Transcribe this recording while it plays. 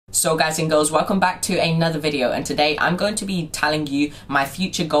So guys and girls, welcome back to another video, and today I'm going to be telling you my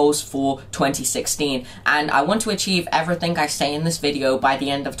future goals for 2016, and I want to achieve everything I say in this video by the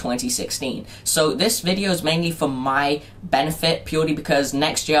end of 2016. So this video is mainly for my benefit, purely because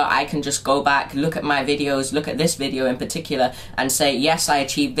next year I can just go back, look at my videos, look at this video in particular, and say yes, I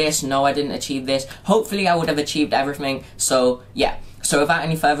achieved this, no, I didn't achieve this. Hopefully I would have achieved everything. So yeah, so without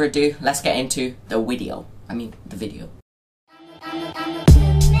any further ado, let's get into the video.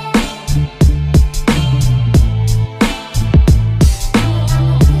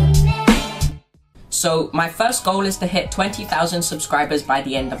 So my first goal is to hit 20,000 subscribers by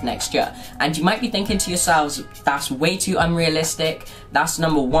the end of next year. And you might be thinking to yourselves, that's way too unrealistic. That's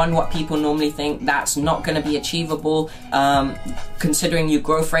number one, what people normally think. That's not going to be achievable. Considering your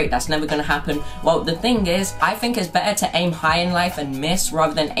growth rate, that's never going to happen. Well, the thing is, I think it's better to aim high in life and miss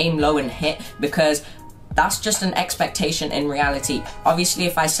rather than aim low and hit, because that's just an expectation in reality. Obviously,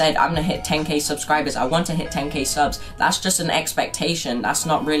 if I said I'm gonna hit 10k subscribers, I want to hit 10k subs, that's just an expectation. That's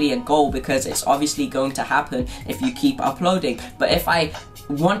not really a goal, because it's obviously going to happen if you keep uploading. But if I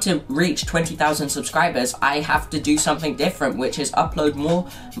want to reach 20,000 subscribers, I have to do something different, which is upload more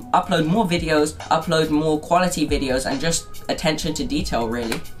videos, upload more quality videos, and just attention to detail,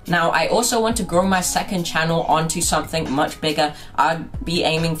 really. Now, I also want to grow my second channel onto something much bigger. I'd be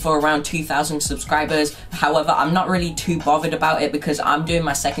aiming for around 2,000 subscribers. However, I'm not really too bothered about it, because I'm doing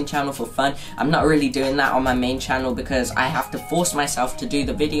my second channel for fun. I'm not really doing that on my main channel because I have to force myself to do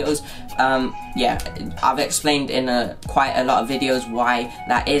the videos. Yeah, I've explained in quite a lot of videos why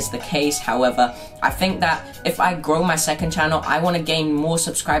that is the case. However, I think that if I grow my second channel, I want to gain more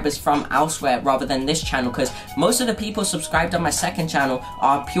subscribers from elsewhere rather than this channel, because most of the people subscribed on my second channel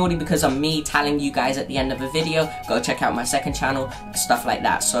are purely because of me telling you guys at the end of a video, go check out my second channel, stuff like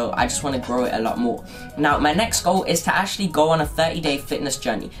that. So I just want to grow it a lot more. Now, my next goal is to actually go on a 30-day fitness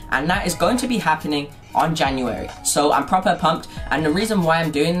journey, and that is going to be happening on January. So I'm proper pumped, and the reason why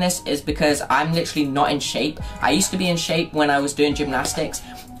I'm doing this is because I'm literally not in shape. I used to be in shape when I was doing gymnastics,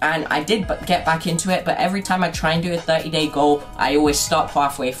 and I did get back into it, but every time I try and do a 30-day goal, I always stop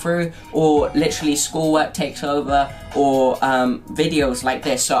halfway through, or literally schoolwork takes over, or videos like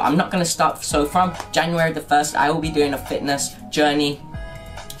this. So I'm not going to stop. So from January the 1st, I will be doing a fitness journey.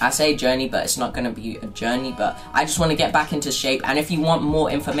 I say journey, but it's not going to be a journey, but I just want to get back into shape. And if you want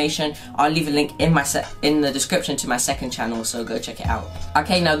more information, I'll leave a link in the description to my second channel, so go check it out.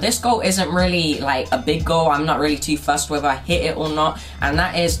 Okay, now this goal isn't really like a big goal. I'm not really too fussed whether I hit it or not, and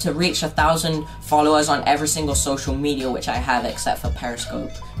that is to reach 1,000 followers on every single social media, which I have except for Periscope,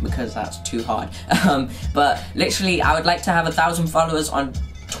 because that's too hard. But literally, I would like to have 1,000 followers on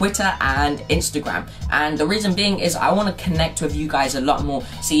Twitter and Instagram, and the reason being is I want to connect with you guys a lot more.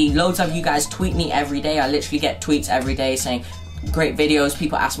 See, loads of you guys tweet me every day. I literally get tweets every day saying great videos,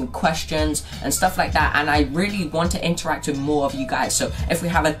 people ask me questions and stuff like that, and I really want to interact with more of you guys. So if we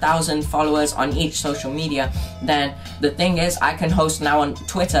have 1,000 followers on each social media, then the thing is, I can host now on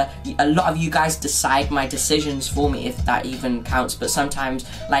Twitter. A lot of you guys decide my decisions for me, if that even counts. But sometimes,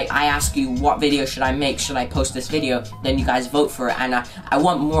 like, I ask you, what video should I make, should I post this video, then you guys vote for it, and I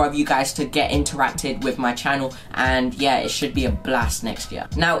want more of you guys to get interacted with my channel, and yeah, it should be a blast next year.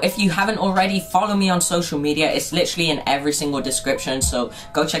 Now, if you haven't already, follow me on social media. It's literally in every single description, so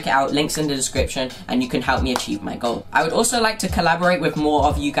go check it out, links in the description, and you can help me achieve my goal. I would also like to collaborate with more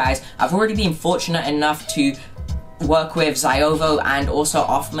of you guys. I've already been fortunate enough to work with Ziovo and also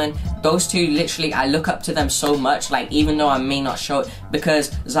Othman. Those two, literally, I look up to them so much, like, even though I may not show it, because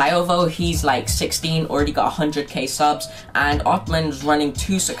Ziovo, he's like 16, already got 100k subs, and Othman's running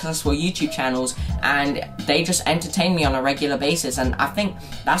 2 successful YouTube channels, and they just entertain me on a regular basis, and I think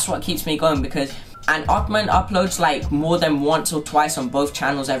that's what keeps me going, because Othman uploads like more than once or twice on both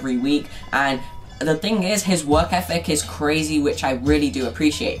channels every week, and the thing is, his work ethic is crazy, which I really do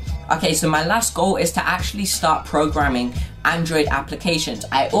appreciate. Okay, so my last goal is to actually start programming Android applications.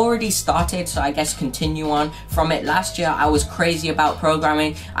 I already started, so I guess continue on from it. Last year I was crazy about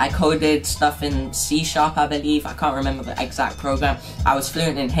programming. I coded stuff in C#, I believe. I can't remember the exact program. I was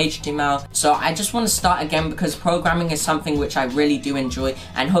fluent in HTML. So I just want to start again, because programming is something which I really do enjoy,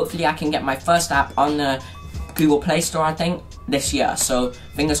 and hopefully I can get my first app on the Google Play Store, I think, this year. So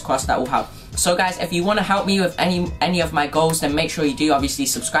fingers crossed that will help. So guys, if you want to help me with any of my goals, then make sure you do. Obviously,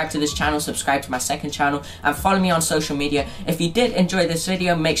 subscribe to this channel, subscribe to my second channel, and follow me on social media. If you did enjoy this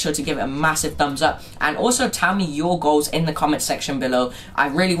video, make sure to give it a massive thumbs up, and also tell me your goals in the comment section below. I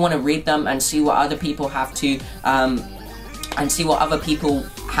really want to read them and see what other people have to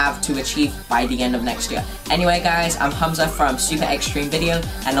achieve by the end of next year. Anyway guys, I'm Hamza from Super Extreme Video,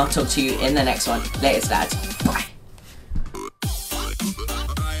 and I'll talk to you in the next one. Later, dads. Bye.